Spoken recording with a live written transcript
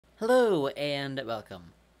Hello and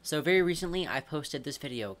welcome. So very recently I posted this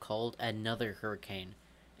video called Another Hurricane,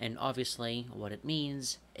 and obviously what it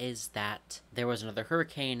means is that there was another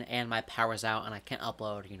hurricane and my power's out and I can't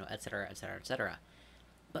upload, etc, etc, etc.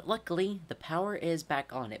 But luckily the power is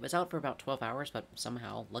back on. It was out for about 12 hours, but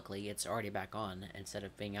somehow, luckily, it's already back on instead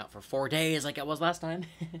of being out for 4 days like it was last time.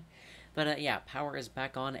 But yeah, power is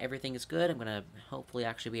back on, everything is good. I'm gonna hopefully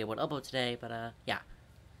actually be able to upload today, but yeah,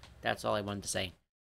 that's all I wanted to say.